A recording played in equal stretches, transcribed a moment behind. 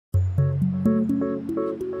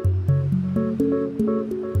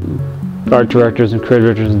Art directors and creative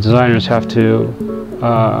directors and designers have to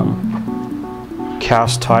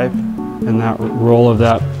cast type in that role of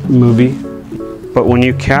that movie. But when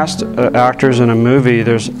you cast actors in a movie,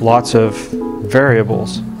 there's lots of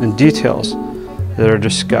variables and details that are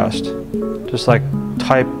discussed. Just like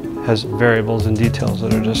type has variables and details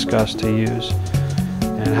that are discussed to use,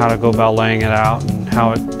 and how to go about laying it out, and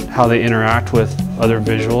how they interact with other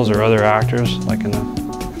visuals or other actors, like in the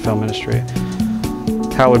film industry.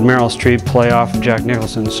 How would Meryl Streep play off of Jack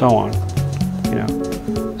Nicholson, and so on. You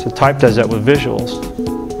know, so type does that with visuals,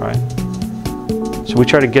 right? So we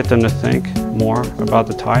try to get them to think more about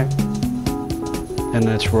the type and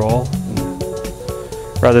its role,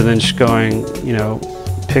 rather than just going, you know,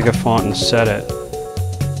 pick a font and set it.